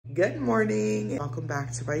Good morning. Welcome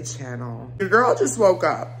back to my channel. Your girl just woke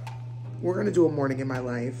up. We're gonna do a morning in my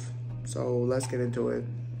life. So let's get into it.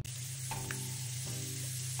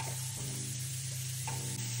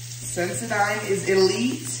 Sensodyne is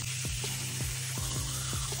elite.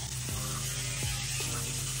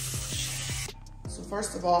 So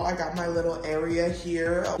first of all, I got my little area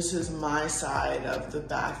here. This is my side of the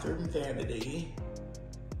bathroom vanity.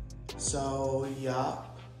 So, yup.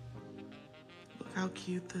 Look how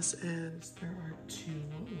cute this is. There are two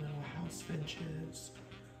little house benches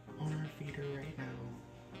on our feeder right now.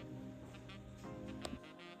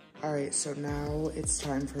 All right, so now it's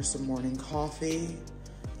time for some morning coffee.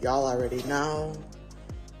 Y'all already know.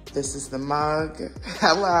 This is the mug.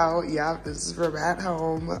 Hello, yeah, this is from at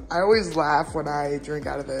home. I always laugh when I drink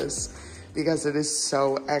out of this because it is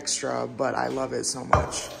so extra, but I love it so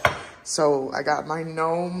much. So I got my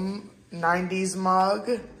Gnome 90s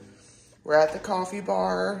mug. We're at the coffee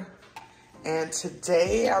bar, and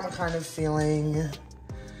today I'm kind of feeling,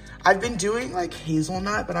 I've been doing like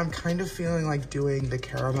hazelnut, but I'm kind of feeling like doing the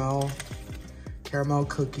caramel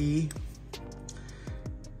cookie,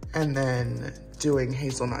 and then doing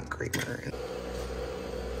hazelnut creamer.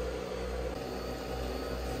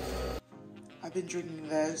 I've been drinking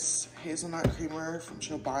this hazelnut creamer from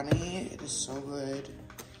Chobani. It is so good.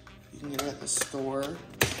 You can get it at the store.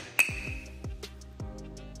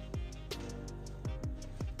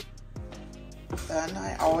 Then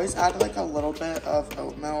I always add like a little bit of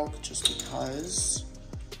oat milk just because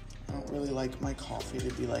I don't really like my coffee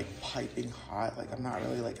to be like piping hot. Like I'm not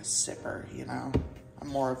really like a sipper, you know? I'm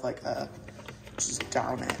more of like a just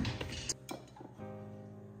down it.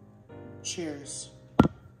 Cheers.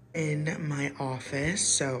 In my office,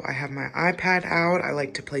 so I have my iPad out. I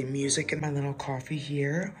like to play music and my little coffee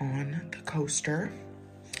here on the coaster.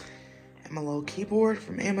 And my little keyboard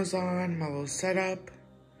from Amazon, my little setup.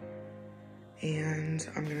 And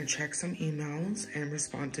I'm gonna check some emails and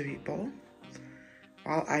respond to people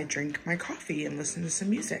while I drink my coffee and listen to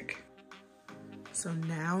some music. So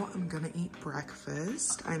now I'm gonna eat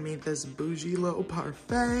breakfast. I made this bougie little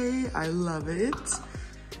parfait. I love it.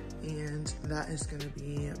 And that is gonna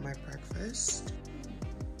be my breakfast.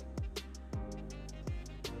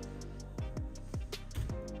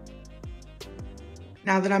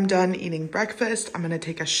 Now that I'm done eating breakfast, I'm gonna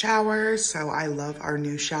take a shower. So I love our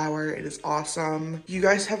new shower, it is awesome. You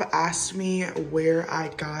guys have asked me where I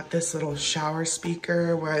got this little shower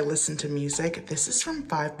speaker where I listen to music. This is from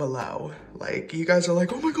Five Below. Like, you guys are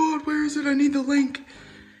like, oh my God, where is it? I need the link.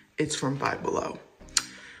 It's from Five Below.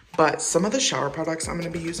 But some of the shower products I'm gonna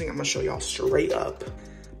be using, I'm gonna show y'all straight up.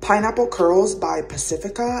 Pineapple Curls by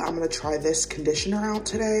Pacifica. I'm gonna try this conditioner out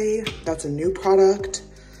today. That's a new product.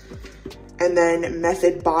 And then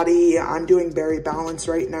Method Body, I'm doing Berry Balance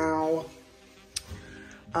right now.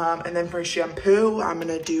 And then for shampoo, I'm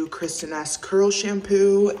gonna do Kristen S Curl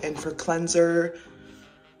Shampoo. And for cleanser,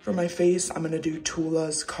 for my face, I'm gonna do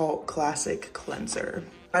Tula's Cult Classic Cleanser.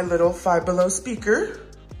 My little Five Below speaker.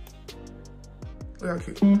 Look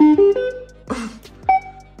how cute.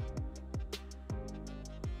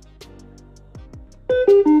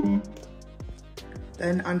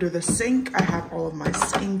 Then under the sink, I have all of my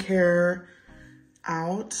skincare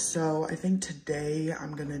out. So I think today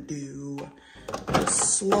I'm gonna do the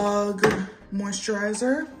Slug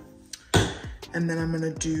moisturizer. And then I'm gonna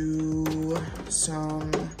do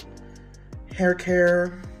some hair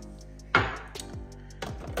care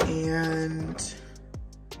and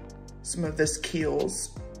some of this Kiehl's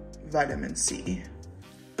vitamin C.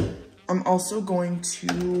 I'm also going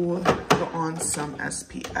to put on some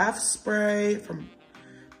SPF spray from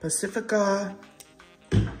Pacifica.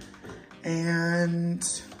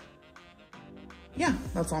 And yeah,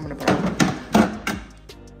 that's all I'm gonna put on.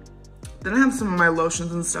 Then I have some of my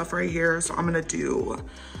lotions and stuff right here. So I'm gonna do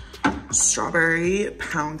strawberry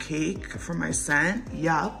pound cake for my scent,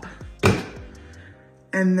 yup.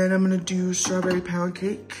 And then I'm gonna do strawberry pound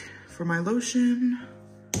cake for my lotion.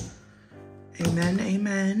 Amen,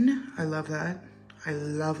 amen. I love that. I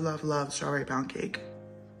love, love, love strawberry pound cake.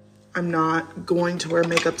 I'm not going to wear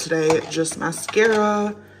makeup today, just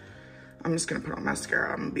mascara. I'm just gonna put on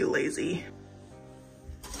mascara, I'm gonna be lazy.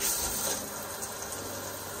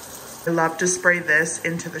 I love to spray this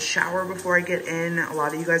into the shower before I get in. A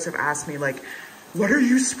lot of you guys have asked me like, what are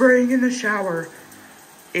you spraying in the shower?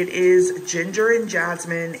 It is ginger and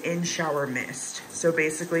jasmine in shower mist. So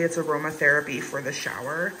basically it's aromatherapy for the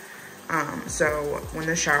shower. So when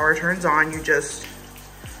the shower turns on, you just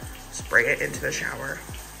spray it into the shower.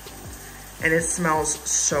 And it smells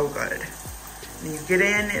so good. And you get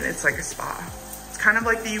in and it's like a spa. It's kind of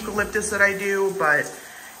like the eucalyptus that I do, but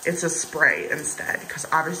it's a spray instead, because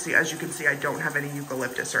obviously, as you can see, I don't have any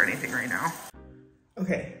eucalyptus or anything right now.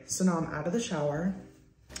 Okay, so now I'm out of the shower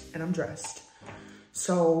and I'm dressed.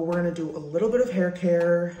 So we're gonna do a little bit of hair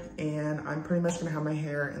care, and I'm pretty much gonna have my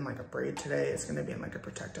hair in like a braid today. It's gonna be in like a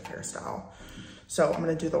protective hairstyle. So I'm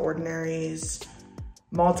gonna do the Ordinary's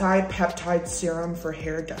multi-peptide serum for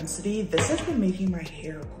hair density. This has been making my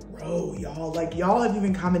hair grow, y'all. Like, y'all have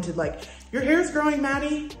even commented like, your hair's growing,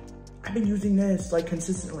 Maddie. I've been using this like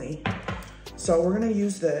consistently. So we're gonna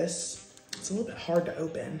use this. It's a little bit hard to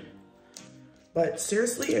open, but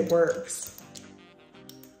seriously, it works.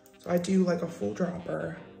 So I do like a full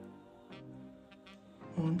dropper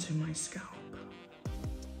onto my scalp.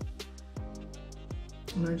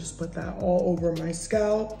 And I just put that all over my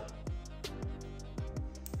scalp.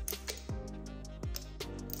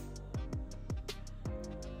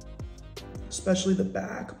 Especially the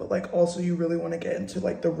back, but like also you really want to get into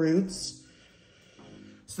like the roots.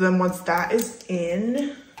 So then once that is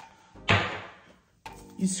in,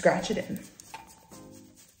 you scratch it in.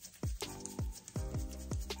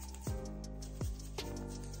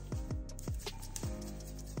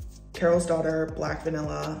 Carol's Daughter Black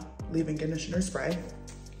Vanilla Leave-In Conditioner Spray.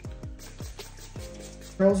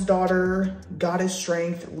 Carol's Daughter Goddess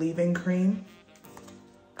Strength Leave-In Cream.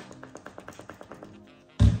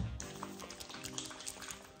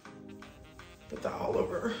 Put that all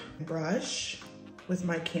over. Brush with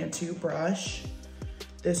my Cantu brush.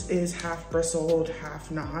 This is half bristled, half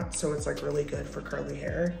not, so it's like really good for curly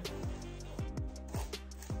hair.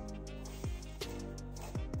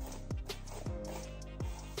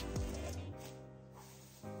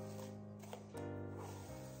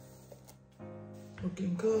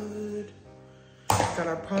 Looking good. Got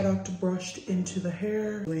our product brushed into the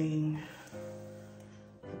hair. Doing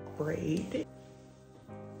a braid.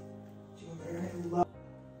 Very low.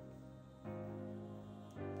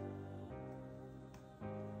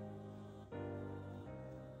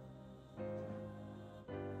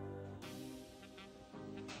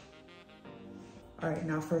 All right,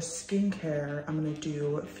 now for skincare, I'm gonna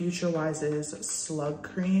do Future Wise's Slug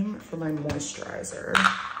Cream for my moisturizer.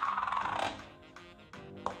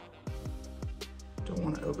 Don't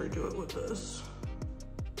want to overdo it with this.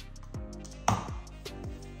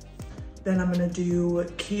 Then I'm gonna do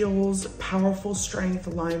Kiehl's Powerful Strength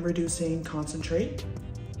Line Reducing Concentrate.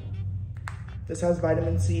 This has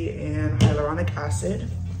vitamin C and hyaluronic acid.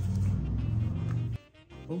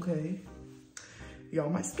 Okay.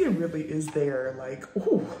 Y'all, my skin really is there, like,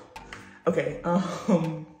 ooh. Okay,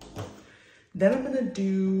 then I'm gonna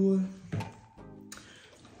do,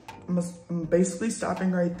 I'm basically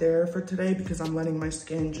stopping right there for today because I'm letting my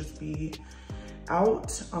skin just be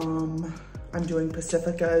out. I'm doing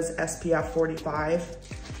Pacifica's SPF 45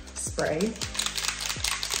 spray.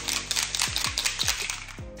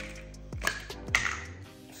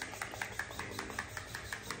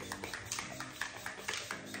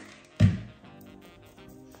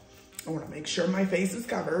 I wanna make sure my face is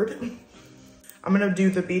covered. I'm gonna do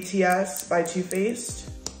the BTS by Too Faced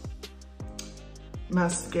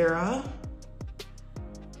mascara,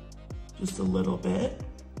 just a little bit,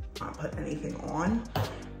 not put anything on.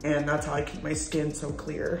 And that's how I keep my skin so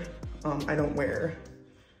clear. I don't wear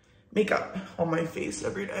makeup on my face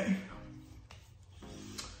every day.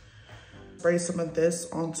 Spray some of this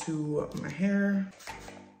onto my hair,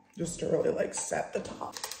 just to really like set the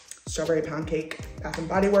top. Strawberry Pound Cake, Bath and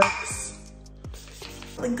Body Works.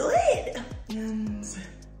 Feeling good. And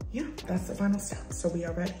yeah, that's the final step. So we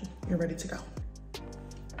are ready. You're ready to go.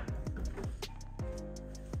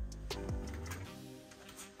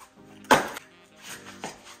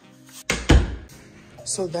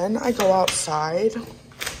 So then I go outside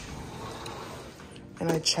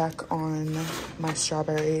and I check on my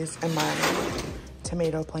strawberries and my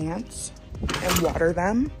tomato plants and water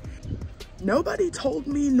them. Nobody told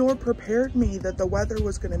me nor prepared me that the weather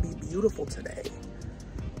was gonna be beautiful today.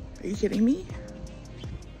 Are you kidding me?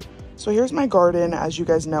 So here's my garden. As you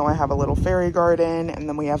guys know, I have a little fairy garden, and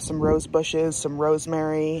then we have some rose bushes, some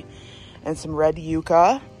rosemary, and some red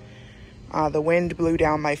yucca. The wind blew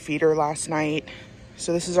down my feeder last night.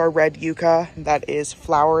 So this is our red yucca that is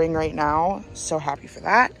flowering right now. So happy for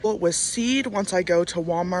that. Well, with seed, once I go to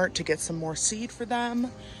Walmart to get some more seed for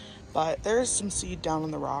them, but there's some seed down on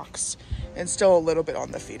the rocks and still a little bit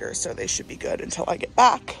on the feeder. So they should be good until I get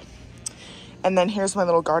back. And then here's my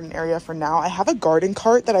little garden area for now. I have a garden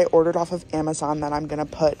cart that I ordered off of Amazon that I'm gonna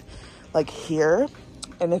put like here,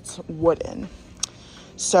 and it's wooden.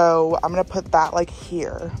 So I'm gonna put that like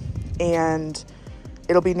here, and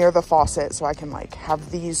it'll be near the faucet so I can like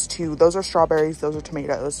have these two, those are strawberries, those are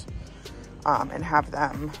tomatoes, and have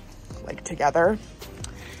them like together.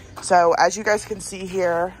 So as you guys can see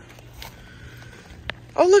here,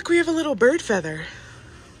 oh look, we have a little bird feather.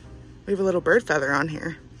 We have a little bird feather on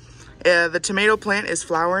here. The tomato plant is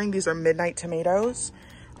flowering. These are midnight tomatoes.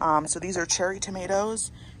 So these are cherry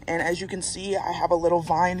tomatoes. And as you can see, I have a little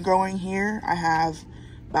vine growing here. I have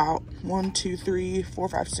about 1, 2, 3, 4,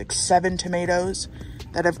 5, 6, 7 tomatoes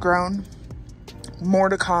that have grown. More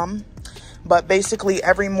to come. But basically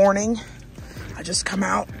every morning, I just come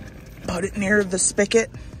out, put it near the spigot,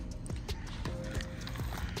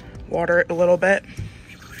 water it a little bit.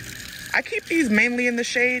 I keep these mainly in the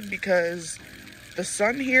shade because the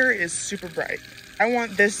sun here is super bright. I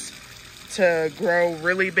want this to grow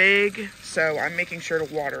really big, so I'm making sure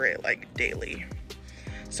to water it like daily.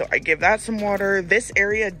 So I give that some water. This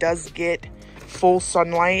area does get full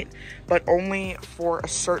sunlight, but only for a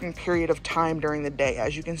certain period of time during the day.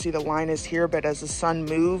 As you can see, the line is here, but as the sun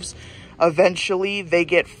moves, eventually they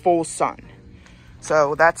get full sun.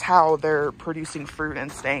 So that's how they're producing fruit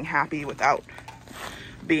and staying happy without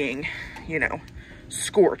being, you know,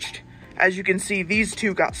 scorched. As you can see, these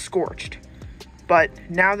two got scorched. But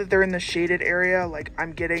now that they're in the shaded area, like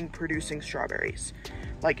I'm producing strawberries.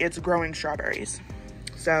 Like it's growing strawberries.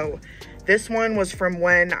 So this one was from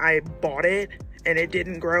when I bought it and it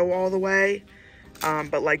didn't grow all the way.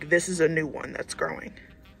 But like this is a new one that's growing.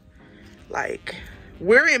 Like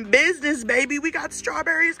we're in business, baby. We got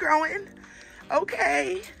strawberries growing.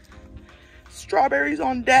 Okay. Strawberries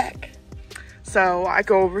on deck. So I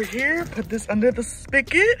go over here, put this under the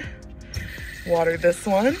spigot, water this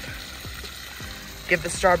one, give the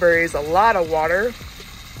strawberries a lot of water,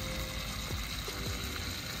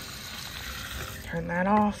 turn that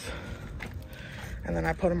off, and then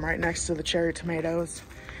I put them right next to the cherry tomatoes.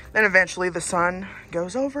 Then eventually the sun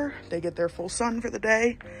goes over, they get their full sun for the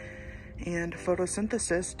day, and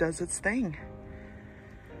photosynthesis does its thing.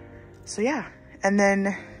 So yeah, and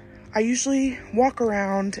then I usually walk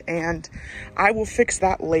around, and I will fix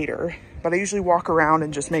that later, but I usually walk around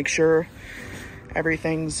and just make sure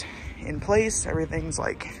everything's in place. Everything's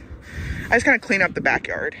like, I just kind of clean up the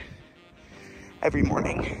backyard every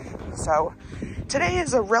morning. So today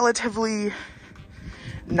is a relatively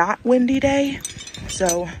not windy day.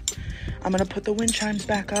 So I'm gonna put the wind chimes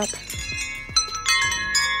back up.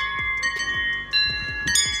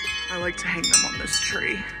 I like to hang them on this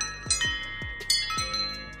tree.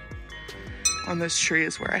 On this tree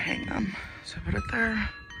is where I hang them. So I put it there,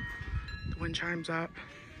 the wind chimes up.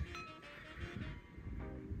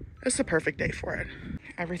 It's the perfect day for it.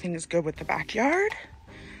 Everything is good with the backyard.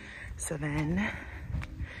 So then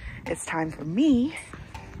it's time for me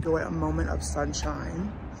to enjoy a moment of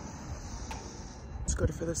sunshine. It's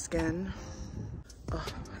good for the skin. Oh,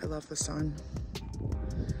 I love the sun.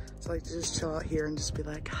 It's like to just chill out here and just be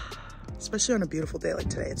like, especially on a beautiful day like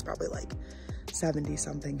today. It's probably like 70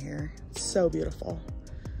 something here. It's so beautiful.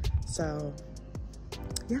 So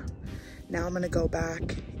yeah, now I'm gonna go back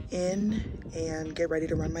in and get ready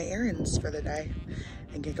to run my errands for the day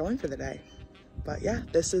and get going for the day. But yeah,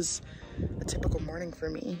 this is a typical morning for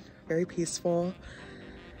me. Very peaceful,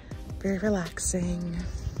 very relaxing,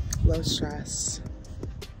 low stress,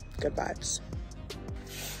 good vibes.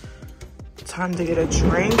 Time to get a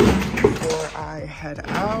drink before I head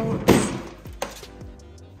out.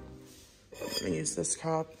 I'm gonna use this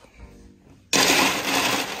cup.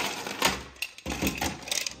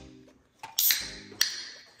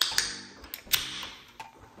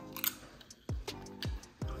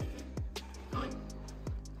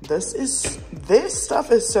 This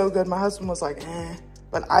stuff is so good. My husband was like, eh,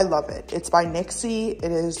 but I love it. It's by Nixie.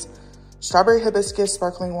 It is strawberry hibiscus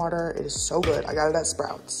sparkling water. It is so good. I got it at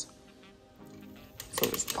Sprouts. So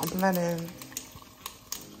just dumping that in.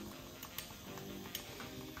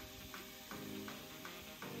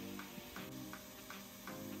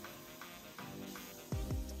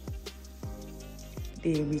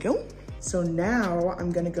 There we go. So now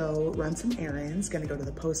I'm gonna go run some errands, gonna go to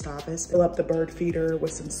the post office, fill up the bird feeder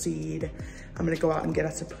with some seed. I'm gonna go out and get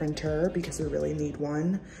us a printer because we really need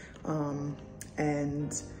one.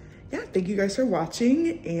 And yeah, thank you guys for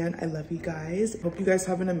watching, and I love you guys. Hope you guys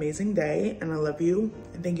have an amazing day, and I love you,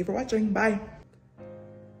 and thank you for watching. Bye.